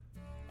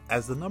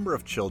As the number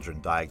of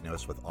children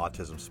diagnosed with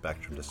autism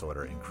spectrum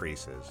disorder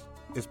increases,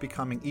 it's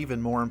becoming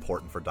even more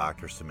important for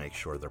doctors to make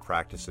sure their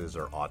practices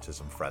are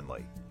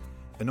autism-friendly,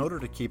 in order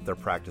to keep their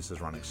practices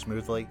running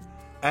smoothly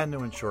and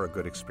to ensure a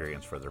good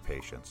experience for their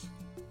patients.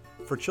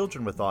 For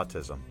children with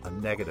autism, a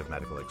negative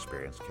medical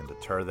experience can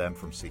deter them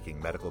from seeking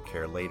medical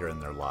care later in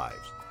their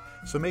lives,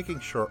 so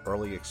making sure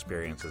early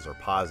experiences are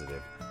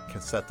positive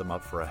can set them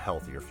up for a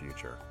healthier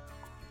future.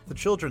 The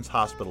Children's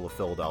Hospital of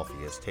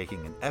Philadelphia is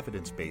taking an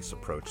evidence-based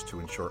approach to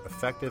ensure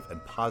effective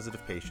and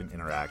positive patient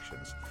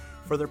interactions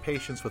for their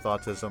patients with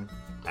autism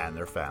and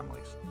their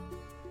families.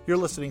 You're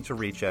listening to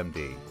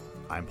ReachMD.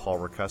 I'm Paul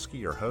Rakuski,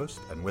 your host,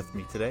 and with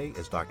me today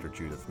is Dr.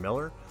 Judith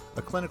Miller,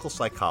 a clinical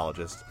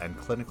psychologist and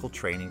clinical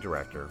training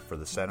director for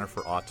the Center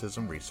for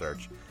Autism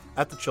Research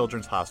at the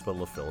Children's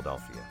Hospital of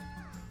Philadelphia.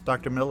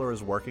 Dr. Miller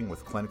is working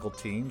with clinical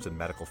teams and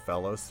medical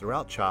fellows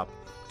throughout CHOP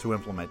to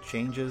implement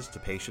changes to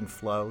patient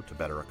flow to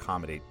better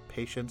accommodate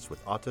patients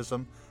with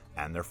autism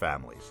and their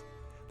families.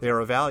 They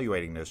are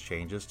evaluating those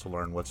changes to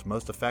learn what's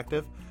most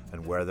effective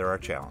and where there are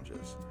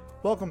challenges.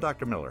 Welcome,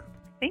 Dr. Miller.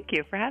 Thank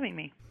you for having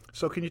me.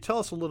 So can you tell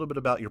us a little bit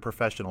about your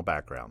professional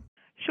background?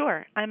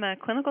 Sure. I'm a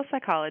clinical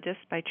psychologist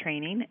by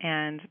training,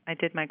 and I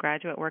did my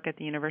graduate work at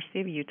the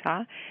University of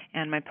Utah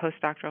and my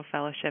postdoctoral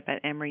fellowship at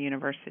Emory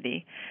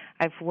University.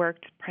 I've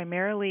worked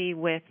primarily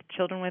with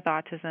children with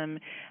autism,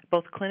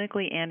 both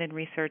clinically and in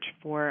research,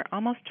 for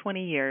almost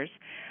 20 years.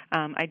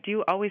 I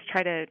do always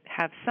try to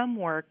have some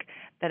work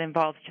that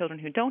involves children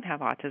who don't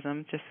have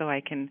autism, just so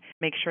I can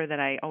make sure that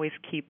I always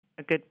keep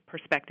a good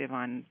perspective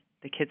on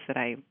the kids that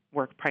I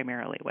work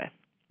primarily with.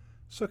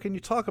 So can you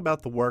talk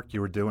about the work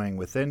you were doing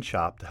within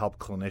CHOP to help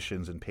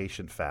clinicians and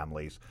patient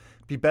families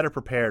be better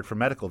prepared for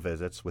medical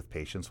visits with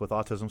patients with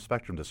autism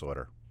spectrum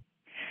disorder?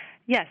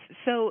 Yes.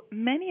 So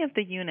many of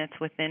the units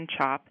within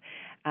CHOP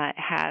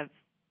have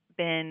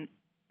been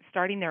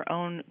starting their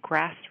own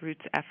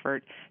grassroots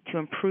effort to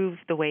improve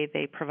the way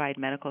they provide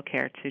medical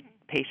care to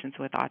patients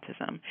with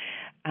autism.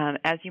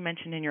 As you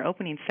mentioned in your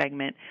opening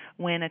segment,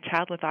 when a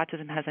child with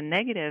autism has a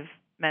negative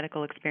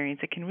medical experience,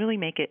 it can really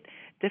make it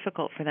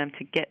difficult for them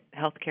to get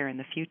health care in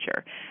the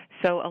future.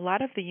 So a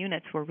lot of the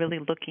units were really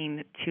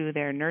looking to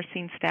their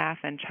nursing staff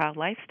and child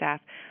life staff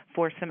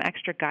for some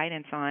extra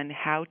guidance on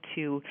how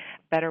to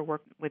better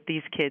work with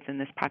these kids in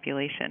this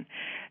population.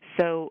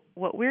 So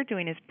what we're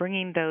doing is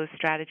bringing those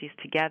strategies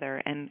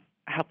together and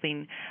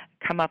helping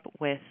come up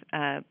with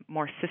a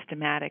more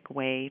systematic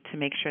way to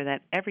make sure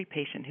that every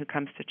patient who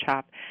comes to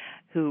CHOP,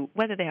 who,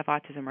 whether they have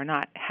autism or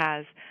not,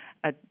 has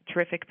a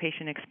terrific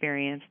patient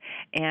experience,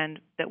 and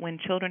that when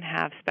children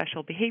have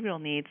special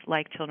behavioral needs,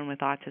 like children with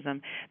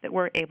autism, that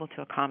we're able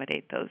to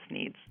accommodate those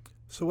needs.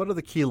 So what are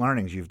the key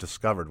learnings you've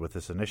discovered with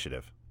this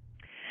initiative?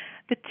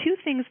 The two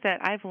things that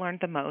I've learned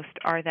the most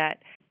are that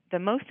the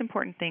most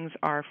important things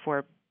are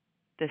for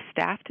the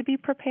staff to be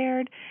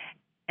prepared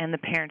and the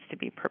parents to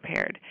be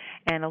prepared.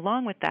 And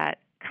along with that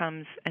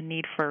comes a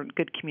need for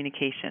good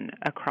communication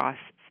across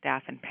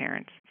staff and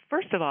parents.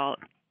 First of all,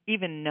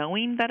 even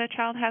knowing that a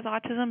child has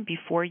autism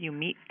before you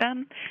meet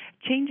them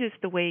changes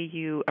the way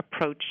you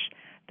approach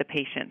the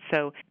patient.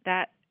 So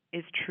that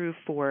is true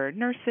for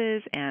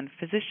nurses and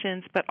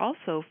physicians, but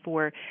also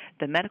for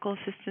the medical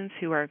assistants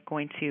who are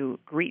going to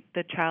greet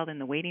the child in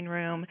the waiting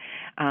room,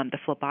 the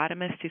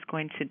phlebotomist who's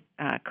going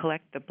to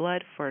collect the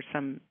blood for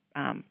some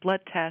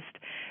blood test.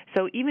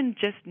 So even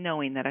just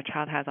knowing that a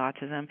child has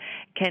autism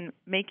can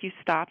make you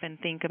stop and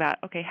think about,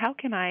 okay, how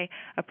can I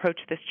approach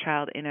this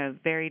child in a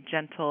very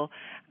gentle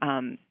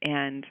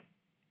and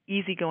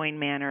easygoing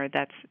manner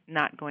that's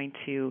not going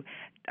to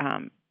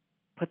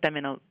put them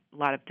in a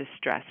lot of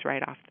distress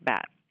right off the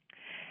bat.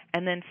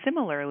 And then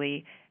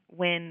similarly,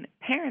 when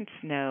parents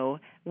know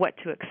what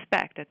to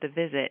expect at the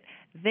visit,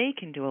 they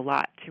can do a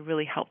lot to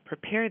really help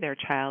prepare their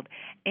child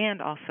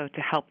and also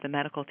to help the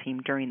medical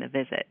team during the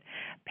visit.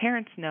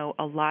 Parents know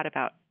a lot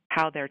about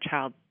how their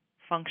child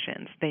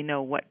functions. They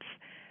know what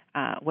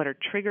are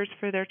triggers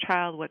for their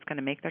child, what's going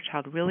to make their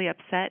child really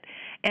upset,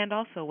 and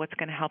also what's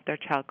going to help their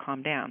child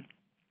calm down.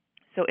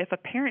 So if a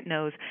parent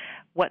knows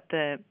what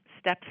the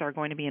steps are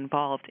going to be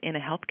involved in a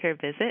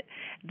healthcare visit,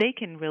 they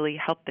can really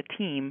help the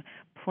team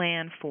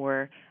plan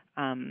for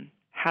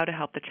how to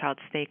help the child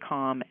stay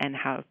calm and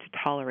how to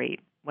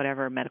tolerate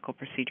whatever medical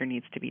procedure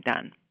needs to be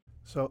done.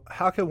 So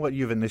how can what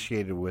you've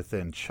initiated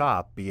within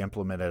CHOP be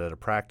implemented at a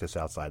practice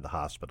outside the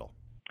hospital?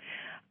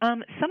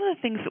 Some of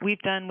the things that we've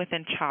done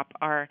within CHOP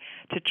are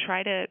to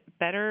try to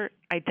better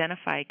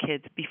identify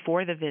kids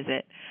before the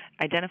visit,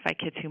 identify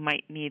kids who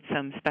might need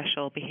some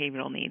special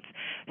behavioral needs.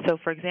 So,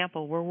 for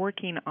example, we're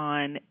working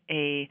on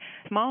a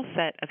small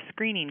set of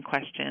screening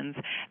questions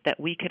that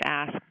we could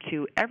ask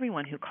to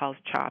everyone who calls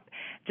CHOP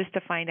just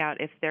to find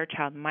out if their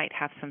child might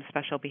have some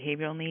special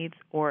behavioral needs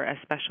or a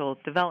special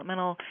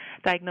developmental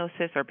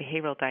diagnosis or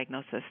behavioral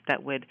diagnosis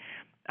that would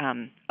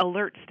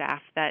alert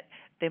staff that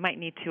they might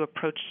need to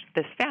approach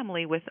this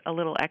family with a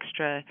little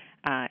extra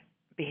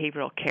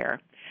behavioral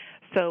care.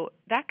 So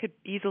that could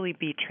easily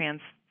be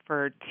transferred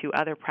referred to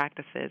other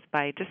practices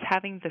by just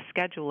having the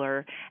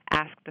scheduler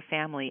ask the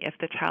family if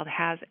the child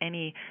has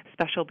any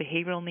special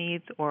behavioral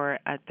needs or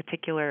a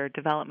particular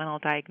developmental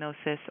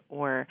diagnosis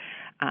or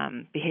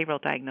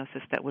behavioral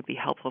diagnosis that would be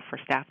helpful for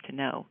staff to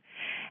know.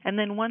 And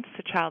then once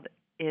the child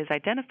is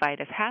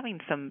identified as having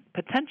some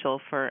potential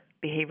for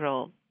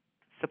behavioral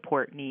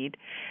support need,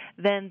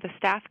 then the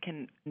staff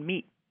can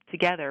meet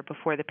together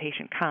before the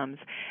patient comes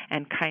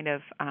and kind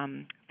of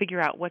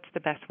figure out what's the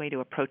best way to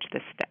approach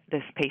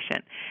this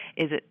patient.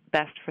 Is it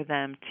best for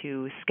them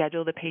to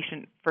schedule the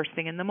patient first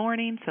thing in the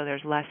morning so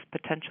there's less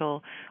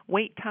potential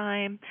wait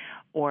time,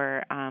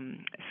 or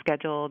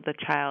schedule the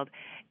child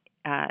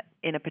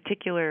in a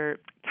particular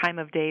time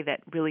of day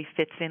that really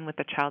fits in with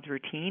the child's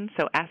routine?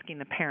 So asking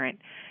the parent,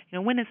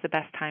 when is the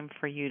best time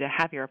for you to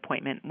have your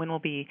appointment? When will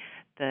be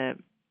the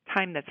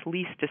time that's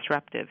least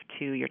disruptive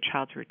to your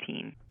child's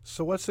routine?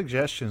 So what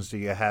suggestions do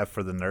you have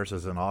for the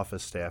nurses and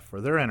office staff for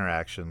their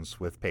interactions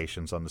with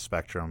patients on the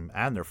spectrum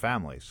and their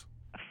families?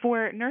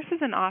 For nurses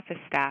and office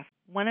staff,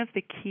 one of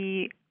the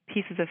key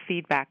pieces of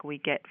feedback we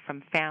get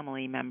from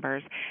family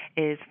members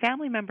is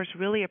family members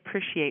really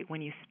appreciate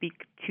when you speak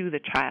to the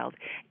child.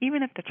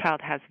 Even if the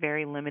child has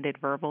very limited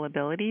verbal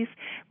abilities,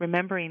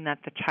 remembering that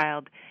the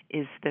child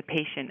is the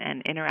patient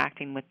and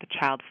interacting with the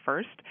child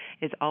first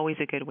is always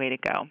a good way to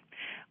go.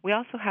 We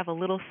also have a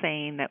little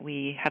saying that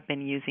we have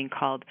been using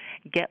called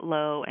get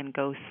low and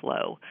go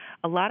slow.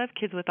 A lot of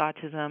kids with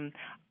autism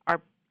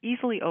are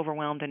easily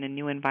overwhelmed in a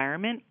new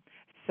environment,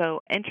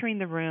 so entering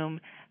the room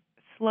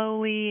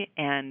slowly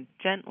and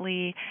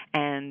gently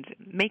and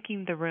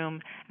making the room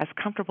as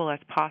comfortable as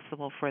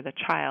possible for the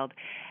child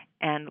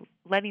and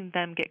letting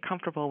them get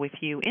comfortable with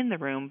you in the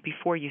room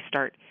before you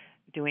start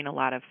doing a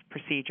lot of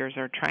procedures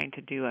or trying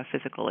to do a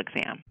physical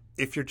exam.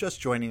 If you're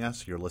just joining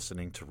us, you're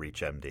listening to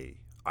ReachMD.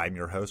 I'm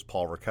your host,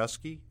 Paul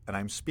Rakuski, and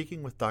I'm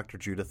speaking with Dr.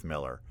 Judith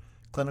Miller,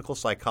 clinical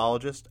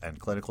psychologist and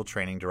clinical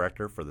training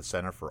director for the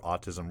Center for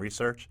Autism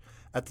Research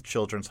at the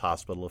Children's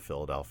Hospital of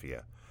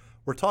Philadelphia.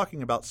 We're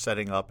talking about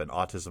setting up an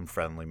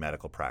autism-friendly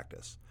medical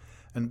practice.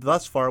 And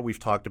thus far, we've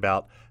talked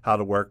about how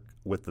to work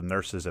with the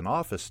nurses and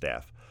office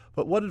staff.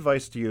 But what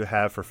advice do you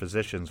have for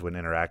physicians when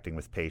interacting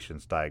with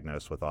patients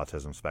diagnosed with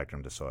autism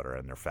spectrum disorder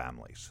and their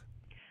families?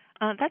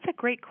 That's a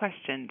great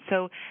question.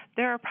 So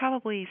there are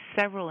probably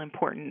several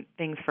important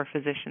things for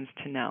physicians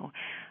to know.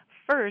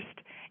 First,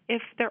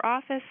 if their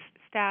office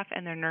staff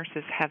and their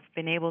nurses have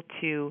been able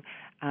to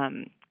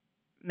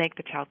make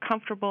the child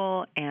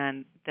comfortable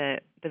and the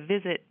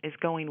visit is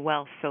going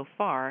well so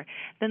far,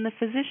 then the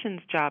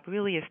physician's job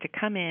really is to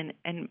come in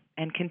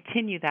and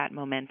continue that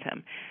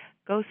momentum.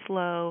 Go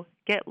slow,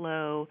 get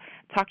low,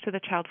 talk to the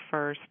child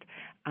first,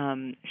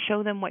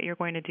 show them what you're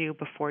going to do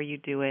before you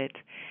do it,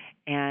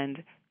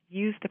 and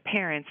use the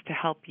parents to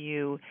help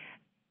you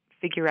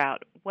figure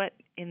out what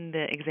in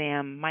the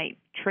exam might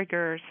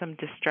trigger some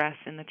distress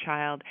in the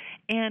child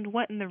and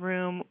what in the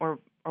room or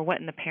what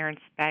in the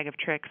parent's bag of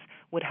tricks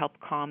would help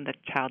calm the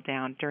child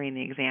down during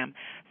the exam,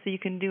 so you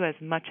can do as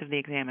much of the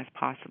exam as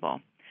possible.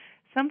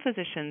 Some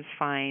physicians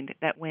find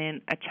that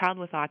when a child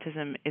with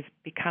autism is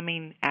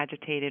becoming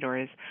agitated or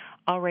is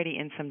already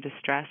in some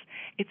distress,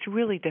 it's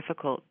really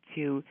difficult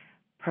to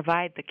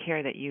provide the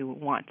care that you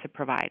want to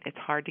provide. It's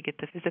hard to get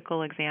the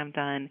physical exam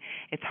done.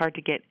 It's hard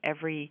to get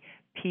every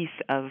piece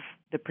of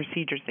the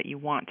procedures that you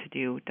want to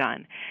do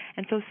done.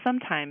 And so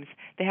sometimes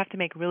they have to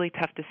make really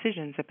tough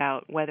decisions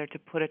about whether to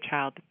put a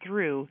child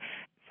through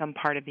some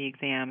part of the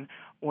exam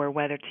or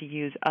whether to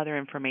use other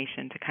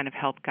information to kind of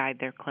help guide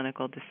their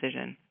clinical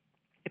decision.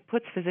 It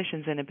puts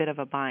physicians in a bit of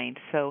a bind.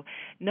 So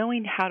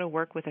knowing how to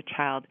work with a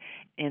child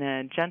in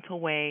a gentle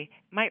way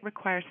might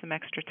require some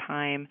extra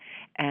time,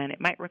 and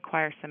it might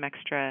require some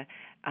extra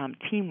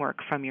teamwork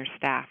from your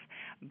staff,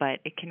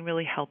 but it can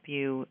really help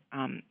you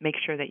make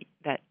sure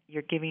that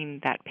you're giving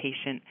that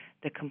patient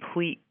the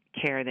complete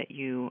care that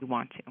you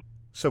want to.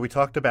 So we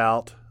talked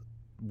about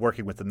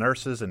working with the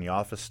nurses and the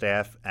office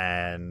staff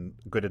and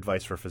good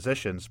advice for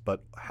physicians,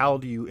 but how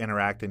do you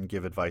interact and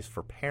give advice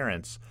for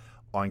parents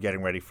on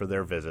getting ready for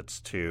their visits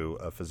to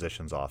a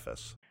physician's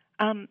office?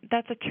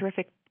 That's a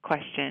terrific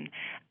question.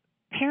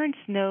 Parents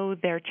know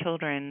their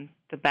children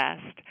the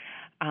best,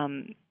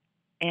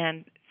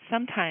 and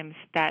sometimes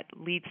that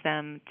leads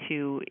them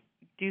to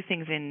do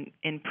things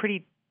in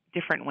pretty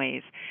different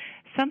ways.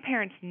 Some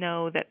parents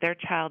know that their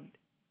child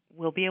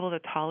will be able to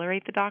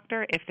tolerate the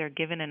doctor if they're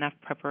given enough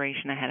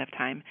preparation ahead of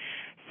time.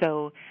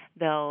 So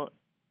they'll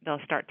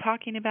start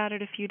talking about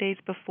it a few days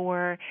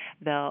before.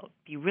 They'll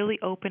be really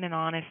open and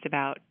honest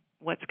about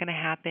what's going to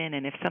happen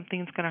and if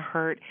something's going to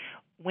hurt,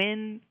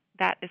 when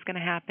that is going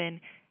to happen,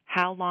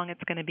 how long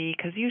it's going to be,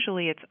 because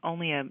usually it's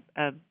only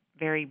a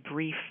very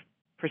brief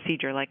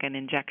procedure like an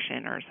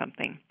injection or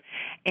something.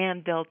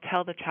 And they'll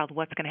tell the child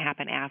what's going to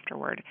happen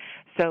afterward.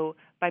 So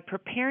by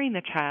preparing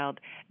the child,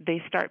 they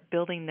start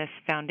building this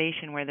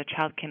foundation where the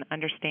child can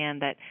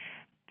understand that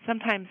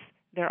sometimes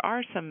there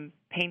are some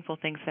painful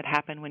things that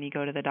happen when you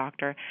go to the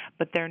doctor,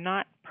 but they're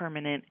not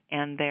permanent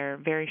and they're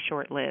very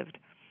short-lived.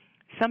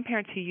 Some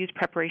parents who use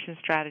preparation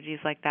strategies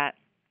like that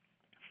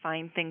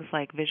find things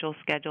like visual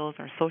schedules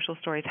or social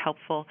stories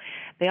helpful.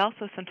 They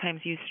also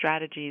sometimes use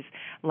strategies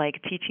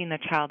like teaching the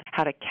child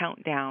how to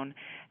count down.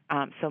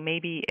 So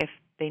maybe if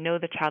they know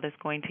the child is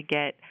going to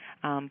get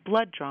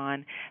blood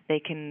drawn, they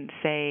can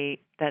say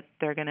that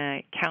they're going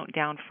to count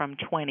down from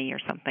 20 or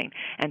something.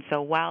 And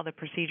so while the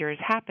procedure is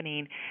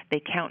happening,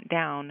 they count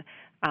down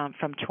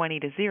from 20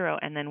 to 0,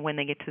 and then when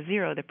they get to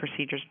 0, the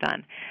procedure's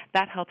done.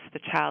 That helps the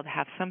child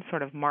have some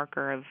sort of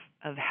marker of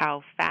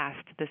how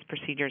fast this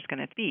procedure is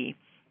going to be,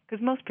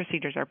 because most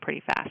procedures are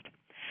pretty fast.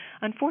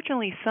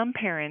 Unfortunately, some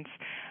parents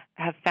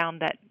have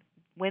found that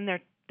when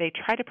they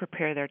try to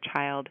prepare their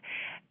child,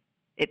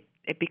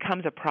 it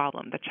becomes a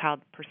problem. The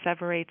child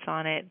perseverates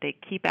on it. They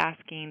keep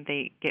asking.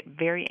 They get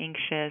very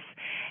anxious.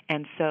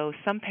 And so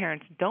some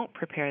parents don't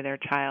prepare their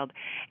child,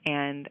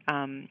 and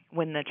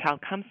when the child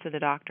comes to the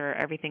doctor,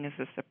 everything is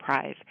a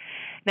surprise.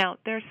 Now,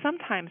 there's some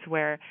times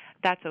where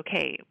that's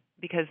okay,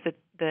 because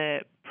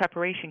the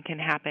preparation can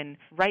happen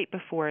right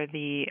before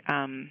the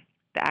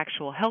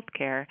actual health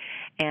care,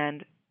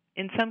 and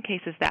in some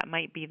cases, that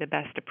might be the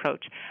best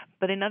approach.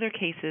 But in other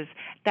cases,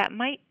 that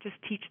might just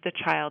teach the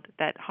child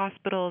that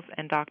hospitals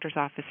and doctors'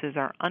 offices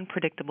are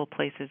unpredictable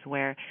places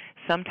where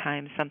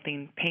sometimes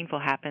something painful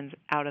happens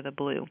out of the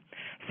blue.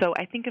 So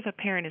I think if a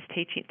parent is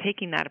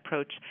taking that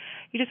approach,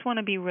 you just want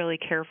to be really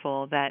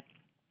careful that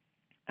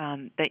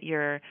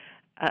you're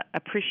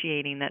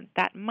appreciating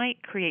that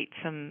might create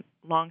some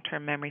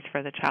long-term memories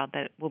for the child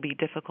that will be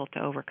difficult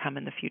to overcome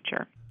in the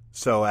future.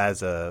 So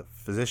as a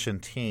physician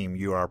team,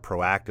 you are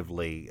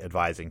proactively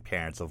advising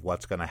parents of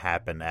what's going to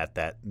happen at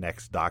that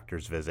next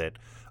doctor's visit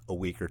a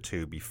week or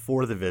two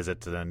before the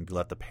visit, to then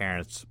let the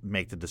parents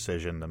make the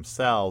decision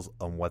themselves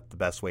on what the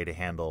best way to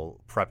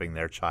handle prepping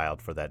their child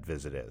for that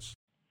visit is.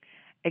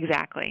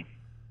 Exactly.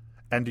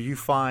 And do you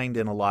find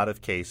in a lot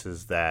of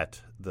cases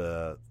that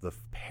the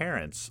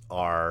parents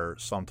are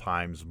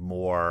sometimes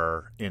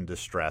more in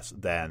distress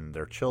than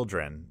their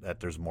children, that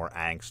there's more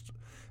angst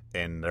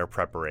in their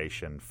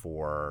preparation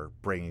for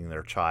bringing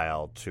their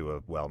child to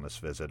a wellness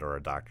visit or a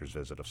doctor's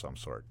visit of some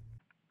sort?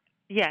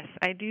 Yes,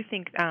 I do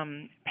think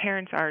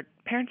parents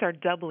are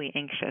doubly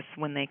anxious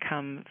when they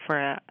come for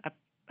a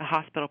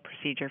hospital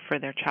procedure for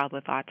their child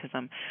with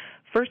autism.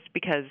 First,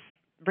 because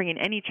bringing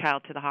any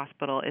child to the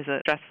hospital is a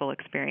stressful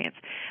experience,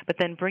 but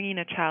then bringing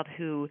a child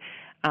who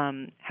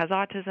has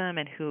autism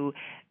and who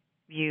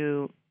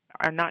you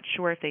are not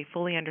sure if they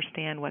fully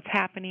understand what's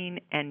happening,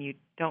 and you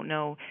don't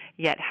know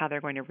yet how they're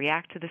going to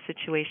react to the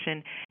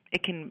situation,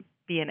 it can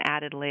be an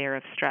added layer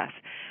of stress.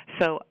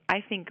 So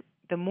I think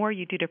the more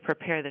you do to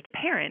prepare the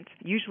parent,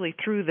 usually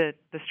through the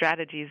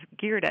strategies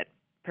geared at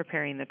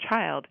preparing the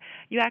child,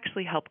 you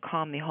actually help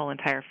calm the whole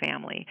entire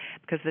family,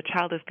 because the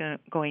child is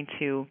going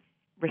to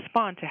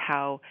respond to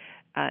how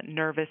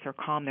nervous or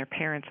calm their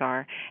parents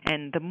are.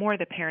 And the more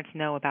the parents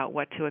know about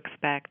what to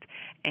expect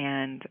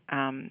and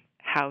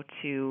how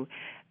to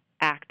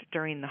act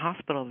during the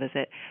hospital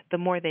visit, the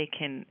more they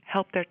can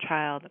help their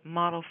child,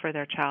 model for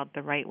their child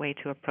the right way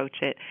to approach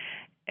it,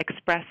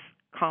 express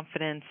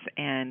confidence,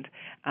 and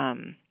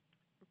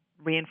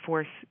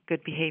reinforce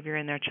good behavior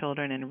in their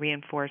children, and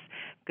reinforce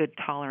good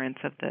tolerance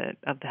of the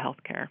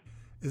healthcare.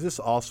 Is this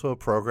also a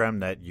program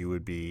that you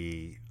would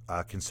be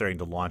considering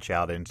to launch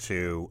out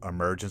into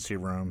emergency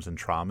rooms and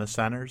trauma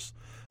centers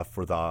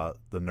for the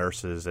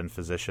nurses and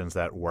physicians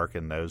that work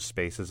in those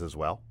spaces as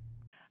well?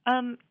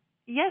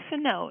 Yes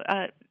and no.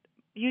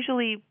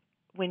 Usually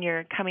when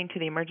you're coming to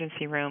the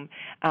emergency room,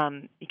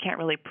 you can't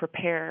really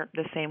prepare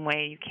the same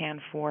way you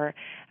can for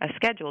a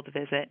scheduled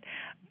visit.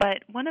 But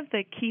one of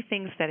the key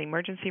things that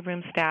emergency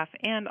room staff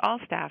and all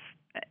staff,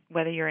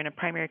 whether you're in a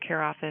primary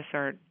care office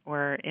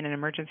or in an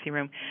emergency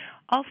room,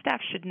 all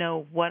staff should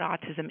know what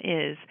autism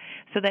is,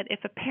 so that if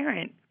a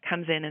parent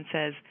comes in and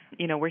says,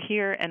 we're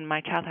here and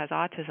my child has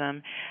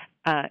autism,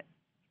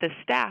 the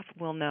staff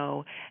will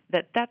know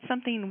that that's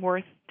something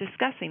worth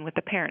discussing with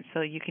the parents,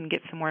 so you can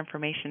get some more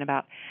information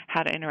about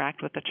how to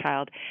interact with the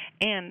child,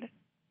 and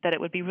that it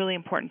would be really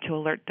important to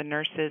alert the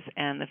nurses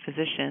and the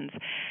physicians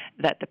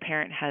that the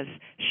parent has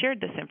shared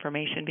this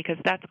information, because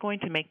that's going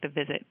to make the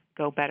visit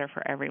go better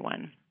for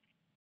everyone.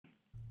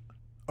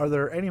 Are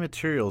there any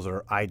materials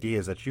or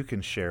ideas that you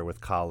can share with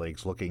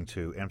colleagues looking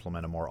to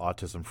implement a more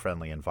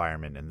autism-friendly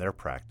environment in their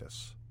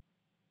practice?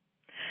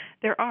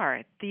 There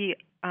are. The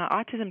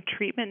Autism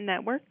Treatment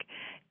Network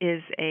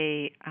is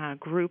a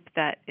group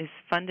that is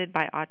funded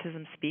by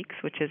Autism Speaks,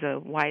 which is a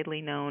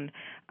widely known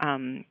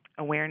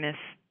awareness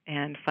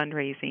and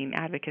fundraising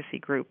advocacy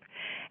group.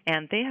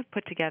 And they have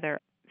put together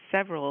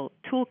several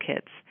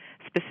toolkits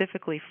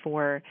specifically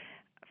for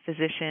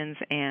physicians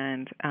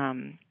and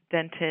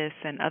dentists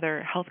and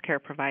other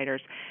healthcare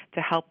providers to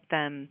help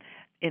them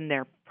in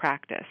their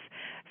practice.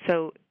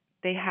 So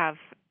they have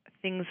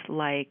things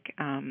like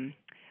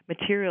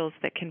materials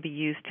that can be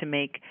used to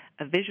make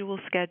a visual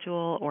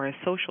schedule or a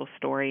social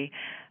story.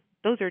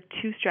 Those are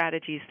two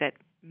strategies that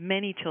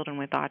many children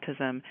with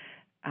autism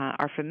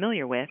are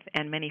familiar with,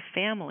 and many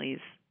families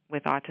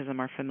with autism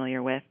are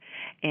familiar with,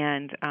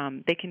 and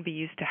they can be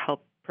used to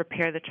help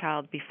prepare the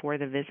child before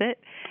the visit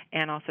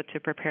and also to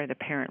prepare the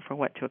parent for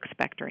what to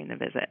expect during the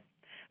visit.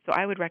 So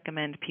I would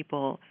recommend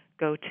people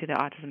go to the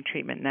Autism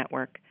Treatment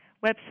Network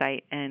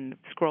website and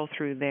scroll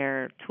through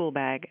their tool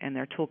bag and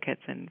their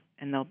toolkits, and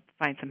they'll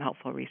find some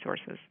helpful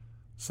resources.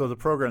 So the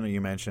program that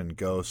you mentioned,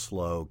 Go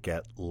Slow,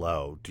 Get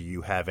Low, do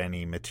you have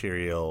any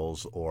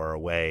materials or a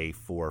way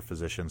for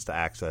physicians to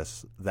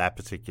access that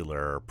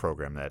particular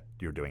program that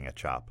you're doing at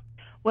CHOP?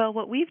 Well,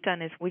 what we've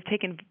done is we've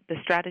taken the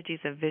strategies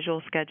of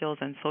visual schedules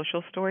and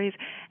social stories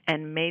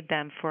and made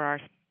them for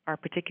our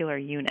particular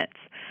units.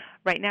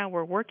 Right now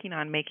we're working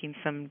on making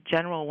some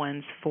general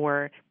ones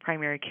for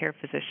primary care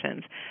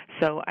physicians.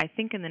 So I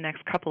think in the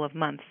next couple of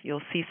months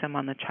you'll see some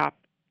on the CHOP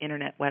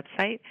internet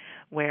website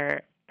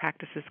where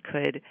practices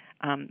could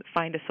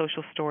find a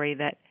social story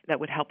that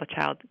would help a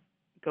child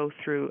go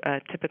through a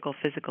typical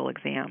physical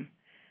exam.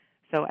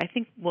 So I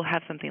think we'll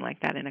have something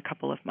like that in a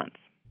couple of months.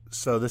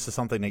 So this is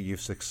something that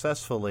you've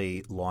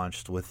successfully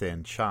launched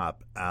within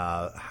CHOP.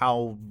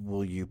 How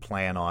will you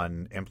plan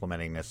on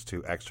implementing this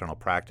to external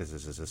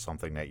practices? Is this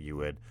something that you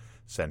would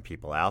send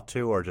people out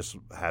to, or just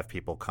have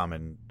people come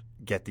and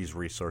get these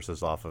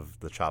resources off of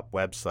the CHOP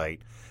website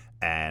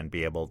and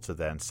be able to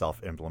then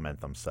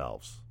self-implement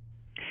themselves?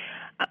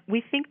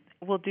 We think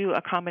we'll do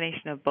a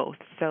combination of both.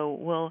 So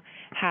we'll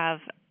have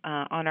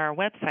on our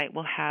website,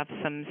 we'll have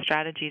some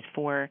strategies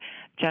for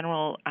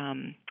general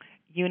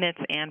units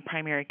and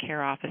primary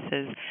care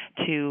offices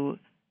to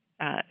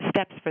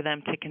steps for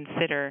them to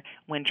consider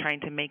when trying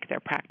to make their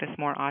practice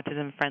more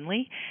autism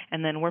friendly.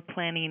 And then we're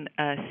planning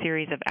a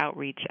series of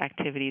outreach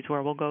activities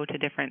where we'll go to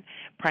different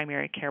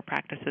primary care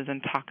practices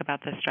and talk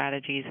about the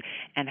strategies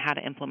and how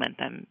to implement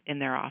them in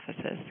their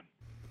offices.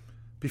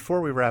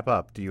 Before we wrap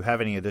up, do you have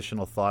any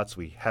additional thoughts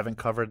we haven't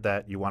covered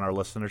that you want our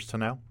listeners to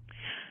know?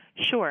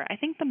 Sure. I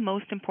think the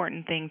most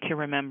important thing to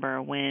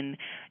remember when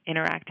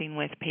interacting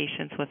with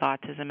patients with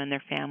autism and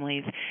their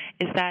families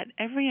is that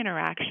every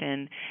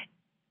interaction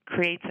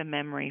creates a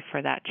memory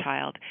for that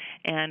child.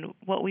 And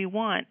what we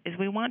want is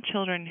we want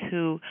children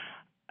who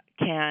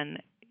can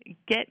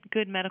get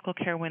good medical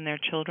care when they're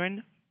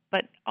children,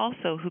 but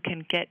also who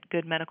can get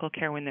good medical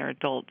care when they're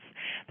adults.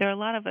 There are a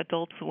lot of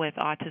adults with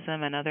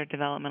autism and other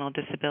developmental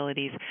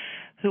disabilities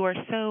who are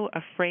so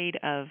afraid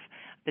of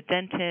the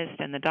dentist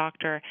and the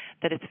doctor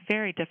that it's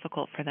very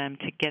difficult for them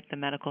to get the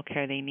medical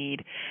care they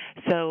need.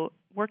 So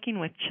working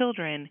with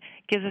children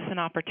gives us an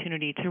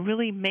opportunity to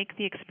really make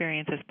the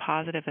experience as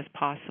positive as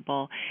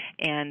possible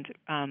and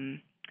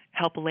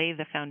help lay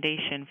the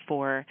foundation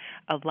for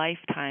a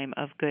lifetime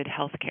of good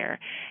health care.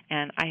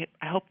 And I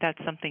hope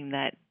that's something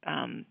that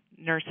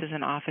nurses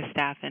and office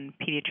staff and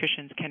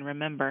pediatricians can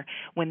remember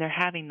when they're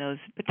having those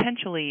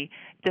potentially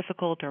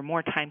difficult or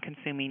more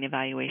time-consuming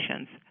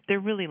evaluations. They're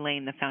really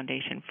laying the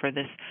foundation for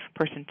this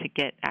person to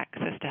get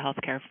access to health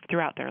care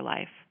throughout their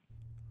life.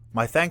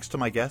 My thanks to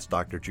my guest,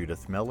 Dr.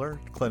 Judith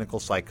Miller, clinical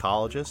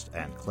psychologist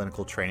and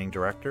clinical training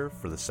director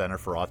for the Center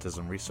for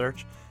Autism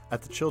Research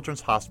at the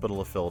Children's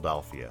Hospital of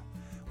Philadelphia.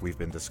 We've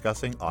been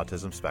discussing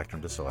autism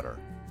spectrum disorder.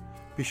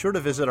 Be sure to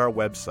visit our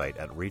website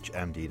at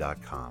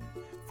reachmd.com,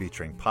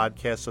 featuring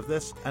podcasts of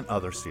this and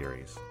other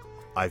series.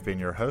 I've been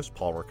your host,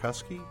 Paul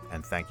Rakuski,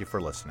 and thank you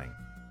for listening.